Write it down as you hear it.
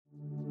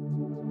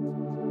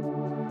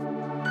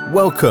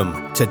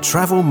Welcome to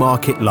Travel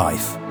Market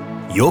Life,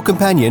 your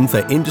companion for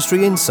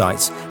industry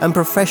insights and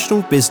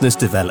professional business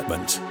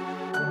development.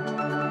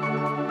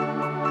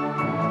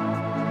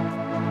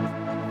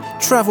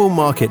 Travel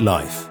Market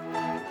Life.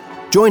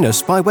 Join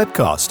us by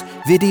webcast,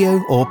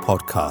 video or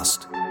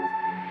podcast.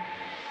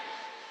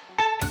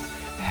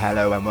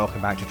 Hello and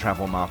welcome back to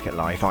Travel Market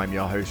Life. I'm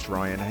your host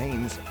Ryan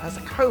Haynes. As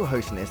a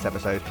co-host in this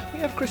episode, we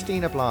have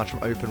Christina Blarge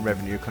from Open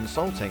Revenue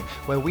Consulting,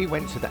 where we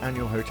went to the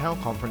annual hotel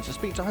conference to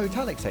speak to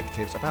hotel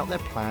executives about their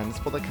plans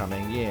for the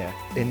coming year.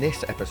 In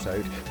this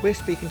episode, we're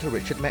speaking to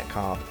Richard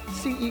Metcalf,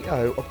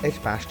 CEO of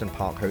Edgbaston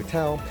Park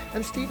Hotel,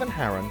 and Stephen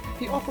Harron,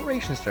 the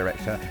Operations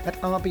Director at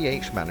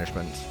RBH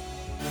Management.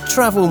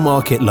 Travel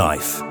Market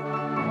Life.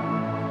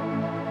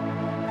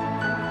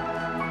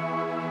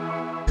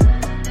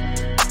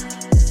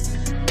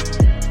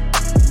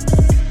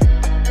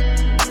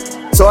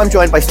 So I'm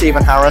joined by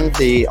Stephen Harron,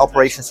 the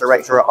Operations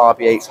Director at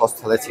RBH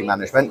Hospitality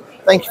Management.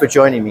 Thank you for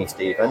joining me,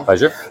 Stephen.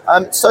 Pleasure.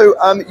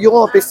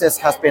 Your business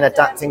has been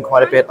adapting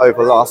quite a bit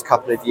over the last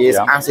couple of years,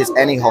 as is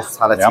any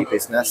hospitality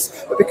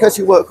business. But because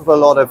you work with a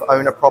lot of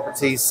owner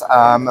properties,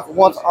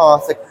 what are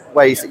the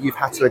ways that you've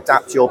had to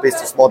adapt your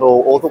business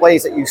model, or the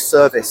ways that you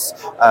service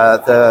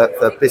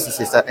the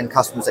businesses and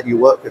customers that you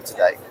work with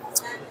today?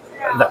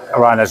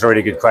 Ryan, that's a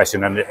really good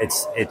question, and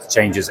it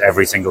changes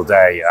every single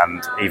day.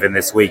 And even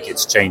this week,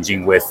 it's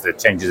changing with the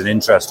changes in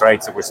interest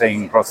rates that we're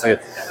seeing across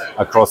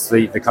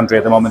the country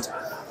at the moment.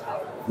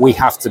 We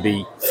have to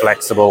be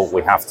flexible.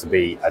 We have to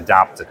be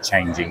adapt to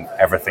changing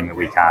everything that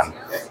we can.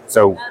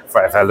 So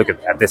if I look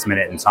at this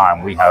minute in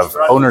time, we have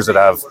owners that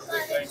have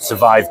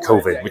survived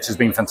COVID, which has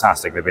been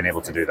fantastic. They've been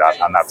able to do that,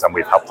 and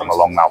we've helped them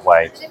along that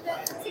way.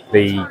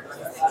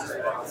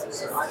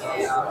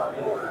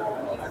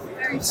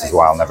 This is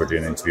why I'll never do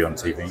an interview on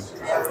TV.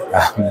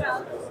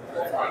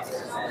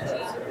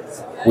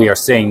 We are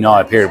seeing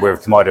now a period where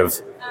we've come out of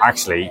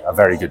actually a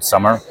very good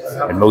summer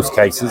in most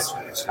cases.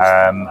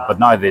 But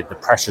now the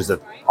pressures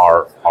that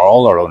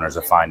all our owners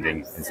are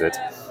finding is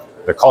that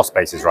the cost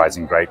base is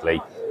rising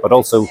greatly, but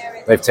also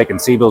they've taken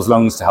CBILS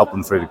loans to help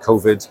them through the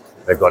COVID.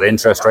 They've got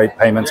interest rate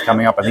payments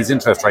coming up, and these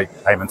interest rate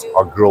payments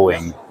are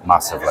growing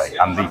massively.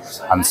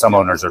 And some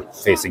owners are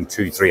facing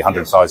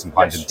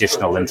 £200,000-300,000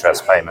 additional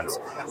interest payments,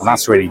 and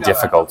that's really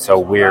difficult. So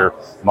we're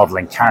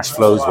modelling cash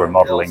flows, we're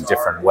modelling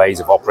different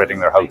ways of operating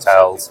their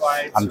hotels,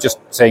 and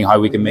just seeing how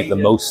we can make the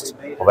most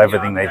of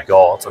everything they've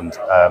got, and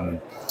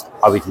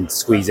how we can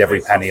squeeze every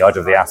penny out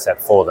of the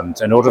asset for them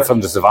in order for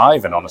them to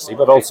survive, in honesty,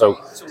 but also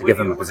to give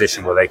them a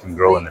position where they can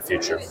grow in the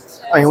future.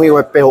 I mean, we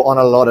were built on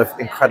a lot of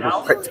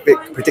incredible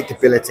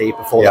predictability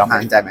before the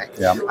pandemic,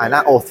 and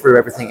that all threw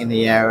everything in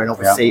the air. And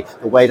obviously,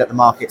 the way that the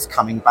market's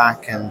coming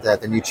back and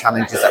the new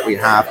challenges that we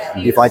have,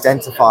 you've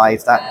identified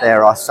that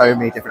there are so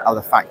many different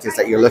other factors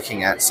that you're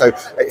looking at. So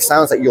it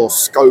sounds like your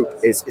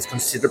scope is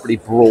considerably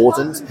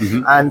broadened,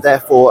 and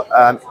therefore,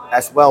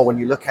 as well, when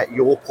you look at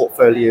your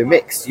portfolio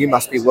mix, you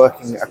must be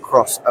working across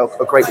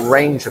a great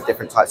range of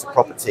different types of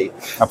property.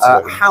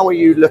 How are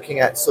you looking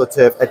at sort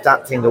of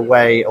adapting the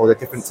way, or the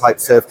different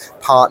types of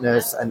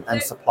partners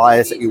and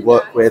suppliers that you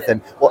work with,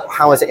 and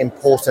how is it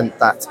important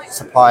that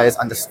suppliers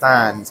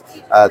understand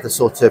the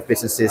sort of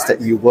businesses that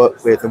you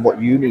work with and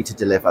what you need to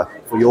deliver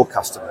for your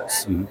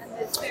customers?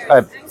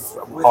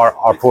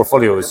 Our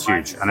portfolio is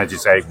huge, and as you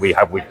say, we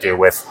deal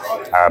with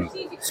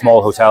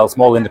small hotels,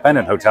 small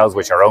independent hotels,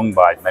 which are owned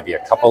by maybe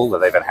a couple that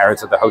they've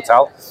inherited the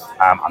hotel,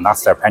 and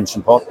that's their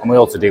pension pot. And we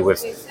also deal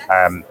with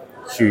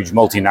huge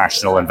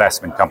multinational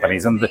investment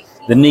companies, and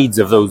the needs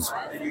of those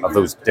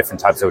different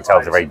types of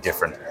hotels are very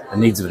different. The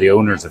needs of the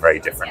owners are very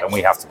different, and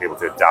we have to be able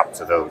to adapt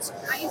to those.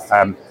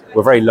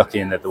 We're very lucky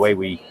in that the way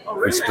we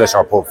split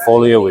our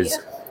portfolio is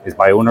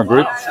by owner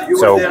group.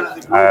 So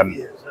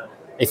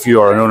if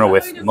you are an owner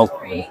with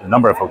a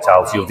number of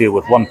hotels, you'll deal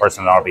with one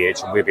person in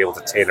RBH, and we'll be able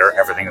to tailor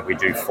everything that we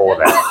do for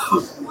them.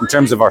 In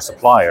terms of our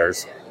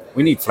suppliers,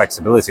 we need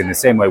flexibility in the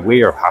same way we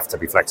have to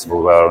be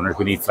flexible with our owners.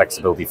 We need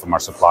flexibility from our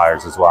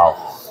suppliers as well.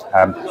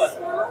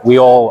 We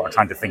all are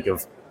trying to think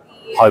of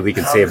how we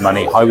can save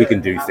money, how we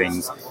can do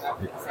things.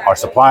 Our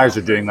suppliers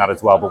are doing that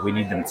as well, but we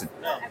need them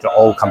to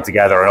all come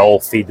together and all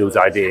feed those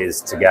ideas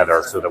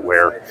together so that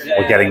we're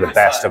getting the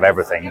best of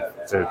everything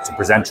to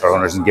present to our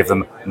owners and give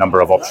them a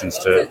number of options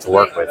to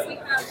work with.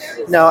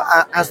 Now,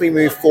 as we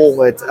move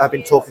forward, I've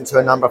been talking to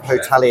a number of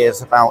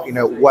hoteliers about,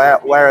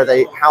 where are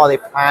they, how are they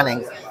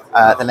planning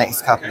the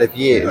next couple of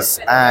years,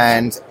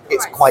 and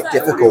it's quite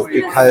difficult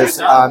because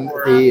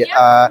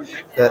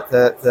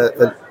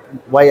the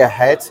way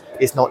ahead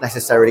is not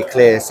necessarily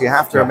clear. So you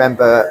have to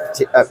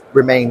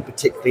remain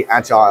particularly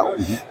agile.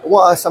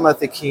 What are some of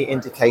the key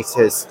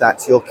indicators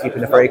that you're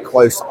keeping a very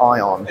close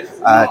eye on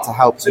to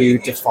help you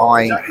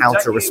define how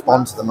to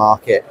respond to the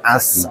market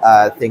as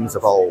things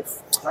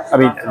evolve? I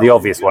mean, the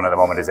obvious one at the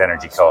moment is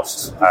energy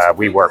costs.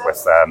 We work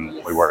with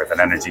an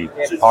energy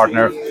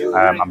partner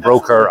and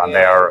broker, and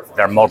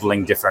they're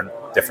modelling different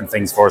different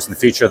things for us in the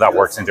future. That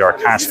works into our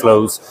cash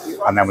flows,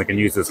 and then we can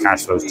use those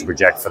cash flows to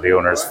project for the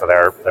owners for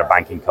their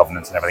banking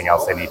covenants and everything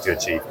else they need to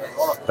achieve.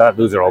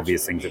 Those are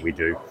obvious things that we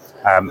do.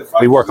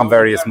 We work on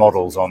various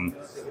models on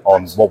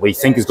what we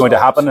think is going to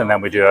happen, and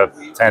then we do a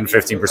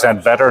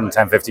 10-15% better and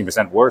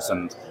 10-15% worse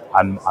and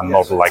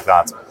model like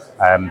that.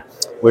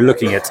 We're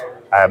looking at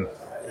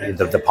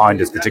the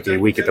pound is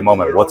particularly weak at the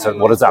moment. What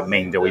does that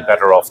mean? Are we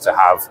better off to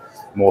have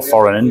more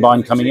foreign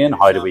inbound coming in?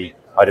 How do we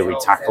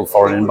tackle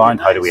foreign inbound?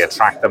 How do we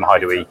attract them? How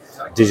do we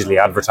digitally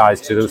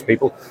advertise to those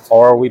people?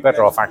 Or are we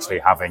better off actually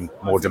having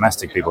more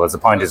domestic people? As the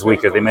pound is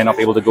weaker, they may not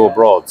be able to go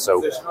abroad.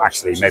 So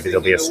actually maybe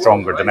there'll be a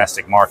stronger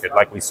domestic market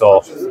like we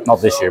saw,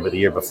 not this year, but the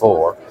year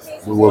before.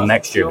 Will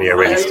next year be a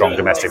really strong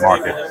domestic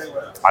market?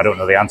 I don't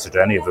know the answer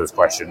to any of those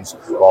questions.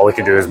 All we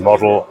can do is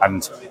model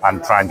and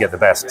try and get the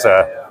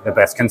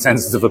best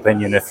consensus of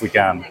opinion if we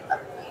can.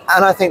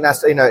 And I think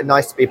that's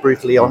nice to be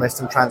brutally honest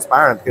and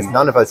transparent, because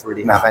none of us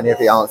really have any of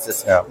the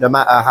answers, no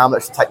matter how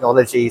much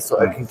technology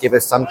sort of can give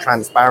us some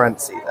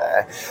transparency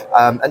there.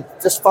 And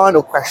just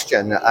final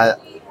question,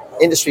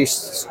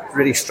 industry's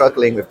really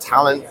struggling with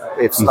talent,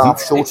 with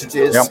staff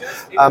shortages.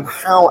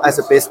 How, as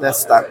a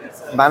business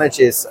that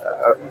manages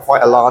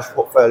quite a large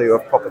portfolio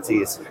of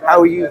properties,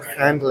 how are you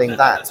handling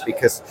that?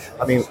 Because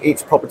I mean,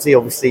 each property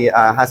obviously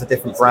has a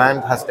different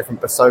brand, has a different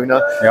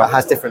persona,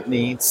 has different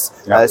needs.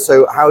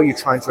 So how are you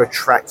trying to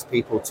attract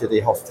people to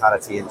the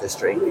hospitality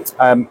industry?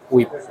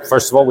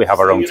 First of all, we have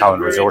our own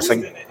talent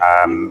resourcing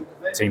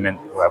team and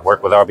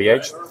work with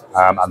RBH,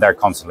 and they're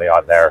constantly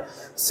out there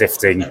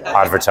sifting,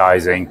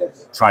 advertising,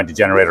 trying to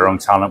generate our own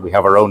talent. We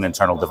have our own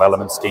internal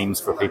development schemes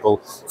for people,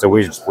 so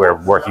we're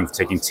working,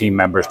 taking team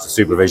members to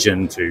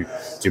supervision, to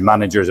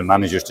managers, and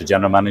managers to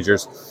general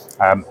managers,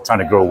 trying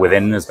to grow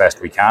within as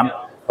best we can.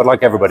 But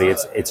like everybody,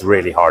 it's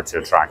really hard to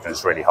attract, and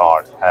it's really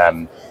hard.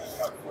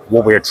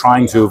 What we're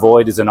trying to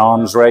avoid is an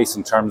arms race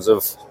in terms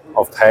of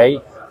pay,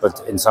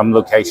 but in some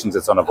locations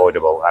it's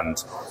unavoidable,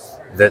 and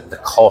the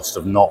cost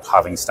of not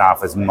having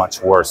staff is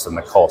much worse than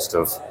the cost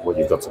of what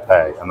you've got to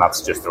pay, and that's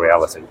just the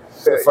reality.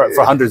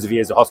 For hundreds of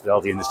years, the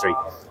hospitality industry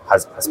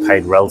has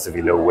paid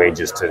relatively low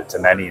wages to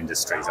many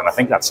industries, and I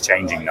think that's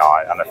changing now,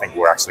 and I think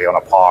we're actually on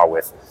a par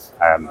with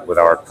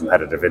our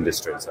competitive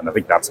industries, and I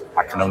think that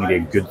can only be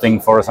a good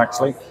thing for us,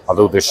 actually.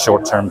 Although there's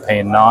short-term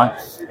pain now,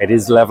 it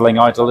is levelling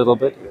out a little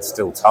bit. It's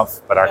still tough,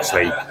 but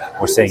actually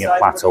we're seeing it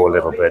plateau a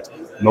little bit.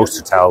 Most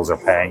hotels are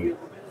paying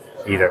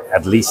either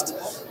at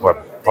least,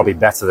 or probably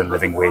better than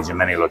living wage in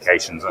many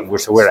locations, and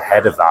we're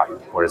ahead of that,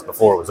 whereas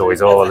before it was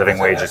always, living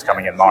wage is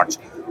coming in March.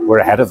 We're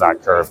ahead of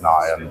that curve now,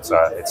 and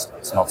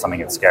it's not something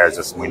that scares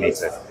us, and we need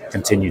to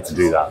continue to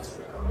do that.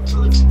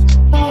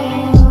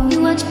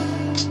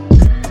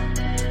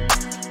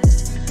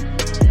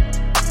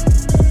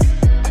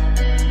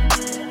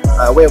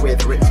 We're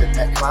with Richard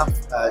Metcalfe,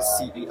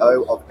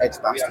 CEO of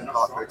Edgbaston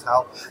Park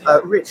Hotel.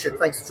 Richard,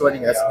 thanks for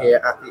joining us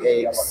here at the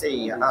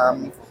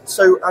AHC.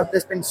 So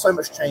there's been so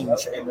much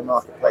change in the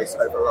marketplace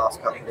over the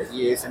last couple of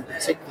years. In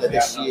particular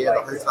this year,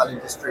 the hotel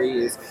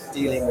industry is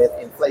dealing with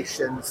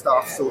inflation,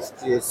 staff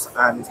shortages,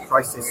 and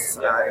crisis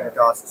in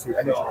regards to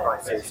energy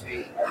prices.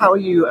 How are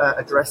you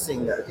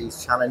addressing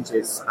these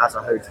challenges as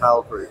a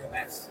hotel group?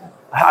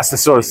 That's the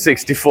sort of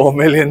 $64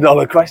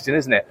 million question,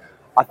 isn't it?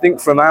 I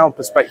think from our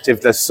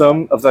perspective, there's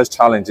some of those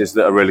challenges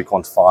that are really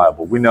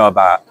quantifiable. We know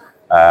about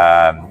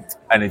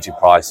energy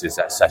prices,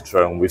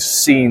 etc., and we've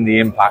seen the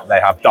impact they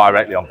have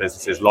directly on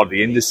businesses. A lot of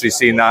the industry's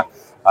seen that,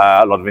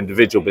 a lot of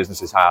individual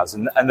businesses has,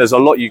 and there's a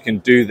lot you can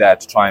do there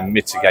to try and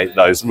mitigate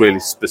those really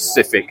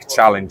specific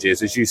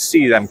challenges as you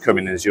see them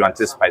coming and as you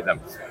anticipate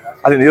them.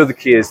 I think the other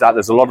key is that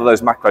there's a lot of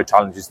those macro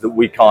challenges that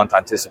we can't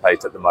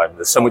anticipate at the moment.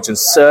 There's so much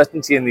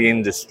uncertainty in the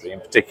industry, in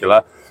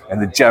particular, in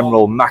the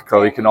general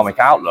macroeconomic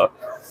outlook,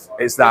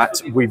 is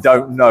that we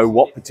don't know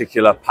what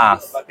particular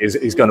path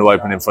is going to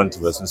open in front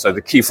of us. And so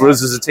the key for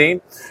us as a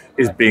team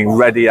is being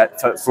ready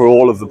for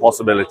all of the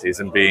possibilities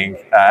and being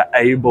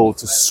able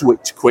to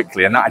switch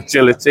quickly. And that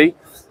agility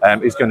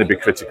is going to be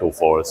critical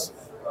for us.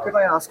 Could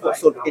I ask what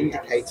sort of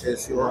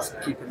indicators you're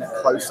keeping a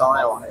close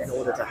eye on in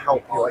order to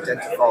help you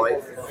identify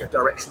the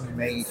direction you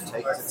may need to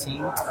take as a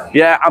team?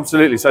 Yeah,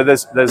 absolutely. So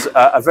there's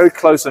a very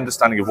close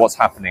understanding of what's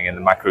happening in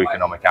the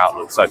macroeconomic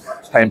outlook. So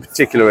paying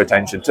particular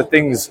attention to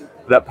things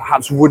that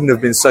perhaps wouldn't have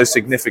been so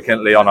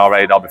significantly on our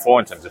radar before,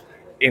 in terms of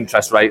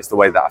interest rates, the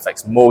way that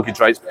affects mortgage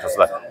rates, because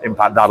of the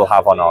impact that'll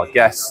have on our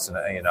guests and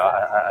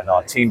and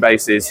our team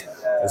bases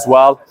as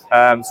well.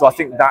 So I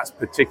think that's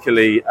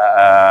particularly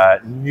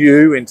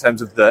new in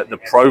terms of the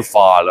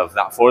profile of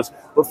that for us.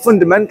 But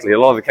fundamentally, a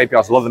lot of the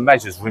KPIs, a lot of the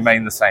measures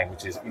remain the same,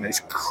 which is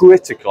it's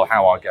critical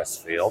how our guests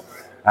feel.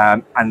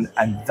 And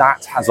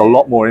that has a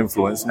lot more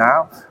influence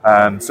now.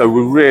 So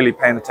we're really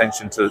paying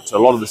attention to a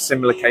lot of the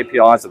similar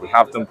KPIs that we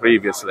have done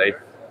previously,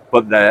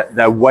 but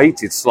they're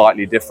weighted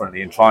slightly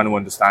differently in trying to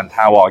understand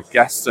how our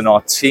guests and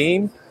our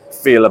team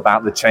feel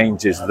about the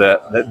changes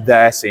that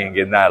they're seeing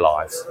in their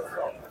lives.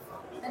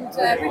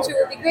 And Richard,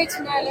 it would be great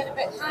to know a little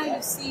bit how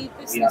you see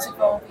business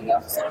evolving.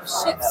 What sort of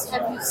shifts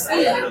have you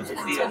seen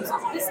in terms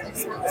of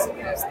business mix across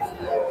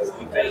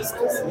the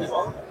business?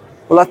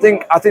 Well, I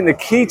think the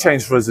key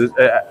change for us,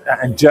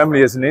 and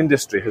generally as an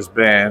industry, has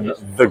been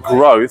the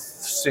growth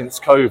since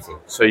COVID.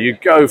 So you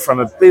go from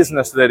a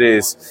business that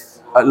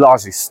is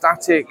largely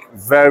static,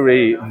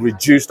 very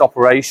reduced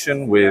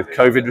operation with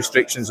COVID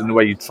restrictions and the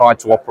way you tried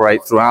to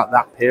operate throughout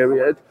that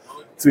period,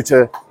 through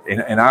to,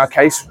 in our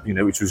case,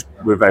 which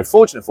we're very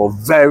fortunate for,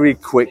 very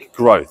quick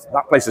growth.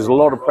 That places a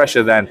lot of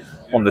pressure then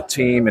on the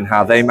team and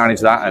how they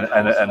manage that,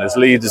 and as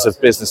leaders of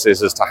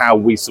businesses as to how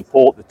we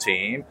support the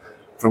team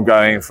from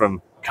going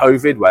from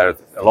COVID, where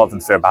a lot of them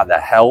fear about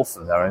their health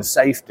and their own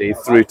safety,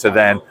 through to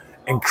then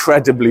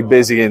incredibly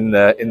busy in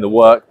the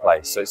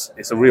workplace. So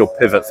it's a real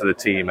pivot for the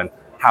team and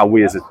how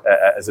we as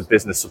a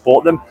business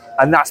support them,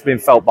 and that's been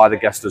felt by the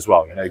guest as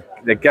well.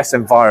 The guest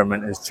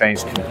environment has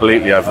changed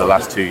completely over the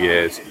last 2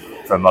 years.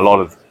 From a lot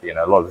of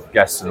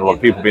guests and a lot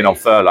of people being on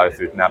furlough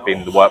through now being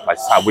in the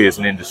workplace, how we as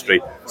an industry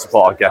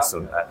support our guests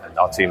and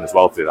our team as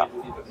well through that.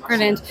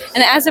 Brilliant.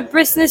 And as a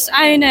business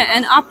owner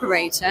and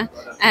operator,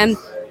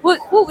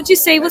 what would you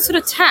say, what sort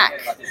of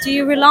tech do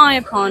you rely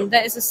upon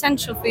that is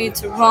essential for you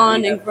to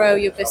run and grow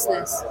your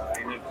business?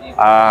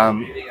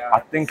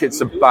 I think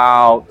it's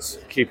about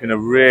keeping a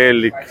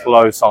really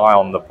close eye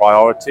on the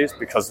priorities,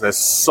 because there's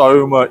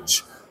so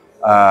much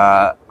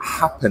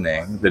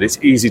happening that it's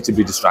easy to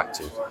be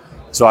distracted.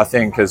 So I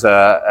think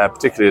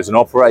particularly as an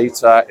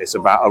operator, it's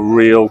about a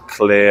real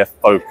clear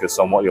focus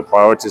on what your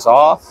priorities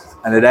are,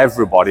 and that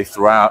everybody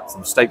throughout,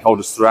 from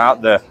stakeholders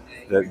throughout the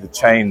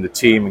chain, the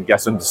team and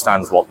guests,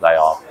 understands what they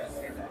are.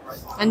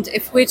 And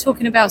if we're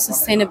talking about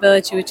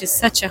sustainability, which is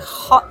such a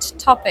hot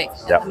topic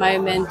at the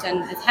moment,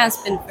 and it has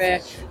been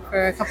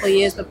for a couple of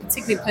years, but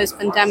particularly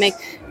post-pandemic,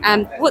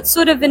 what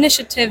sort of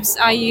initiatives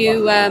are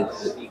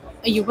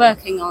you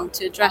working on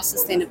to address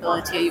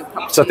sustainability at your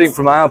properties? So I think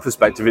from our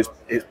perspective,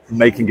 it's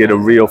making it a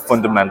real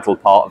fundamental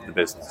part of the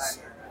business,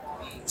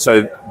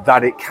 so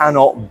that it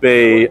cannot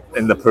be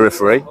in the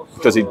periphery,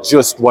 because it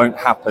just won't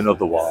happen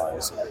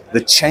otherwise.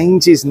 The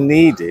changes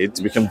needed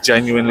to become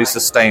genuinely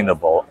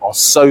sustainable are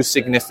so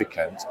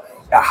significant,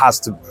 it has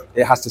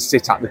to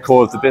sit at the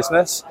core of the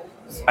business.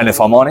 And if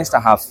I'm honest, I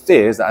have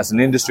fears that as an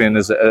industry and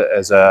as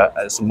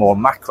a more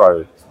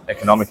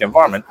macroeconomic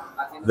environment,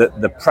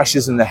 that the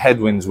pressures and the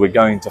headwinds we're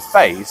going to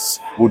face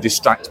will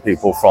distract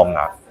people from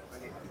that.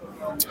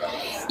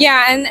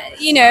 Yeah, and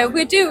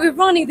we're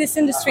running this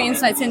Industry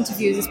Insights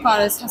interviews as part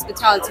of this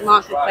Hospitality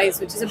Marketplace,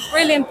 which is a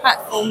brilliant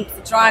platform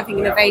for driving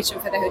innovation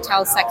for the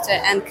hotel sector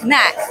and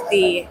connect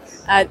the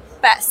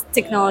best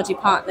technology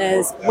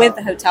partners with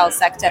the hotel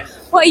sector.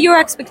 What are your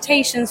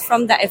expectations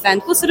from that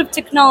event? What sort of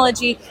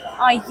technology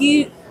are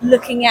you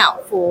looking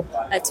out for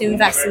to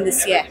invest in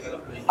this year?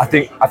 I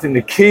think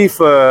the key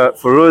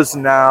for us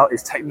now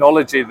is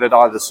technology that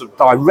either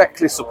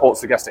directly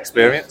supports the guest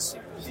experience,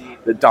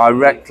 that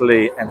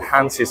directly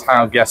enhances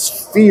how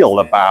guests feel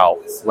about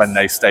when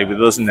they stay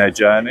with us in their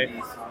journey,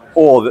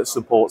 or that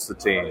supports the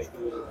team,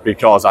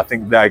 because I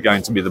think they're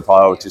going to be the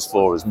priorities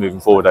for us moving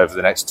forward over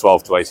the next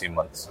 12 to 18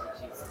 months.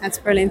 That's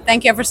brilliant.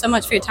 Thank you ever so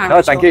much for your time.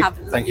 No, thank you.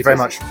 Thank you very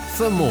much.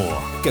 For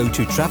more, go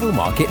to Travel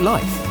Market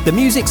Life. The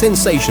music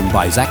sensation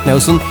by Zach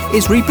Nelson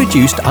is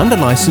reproduced under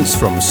license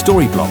from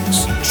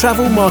Storyblocks.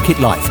 Travel Market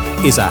Life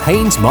is a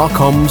Haynes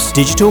Marcoms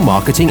digital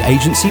marketing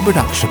agency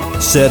production,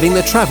 serving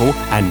the travel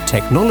and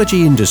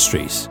technology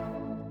industries.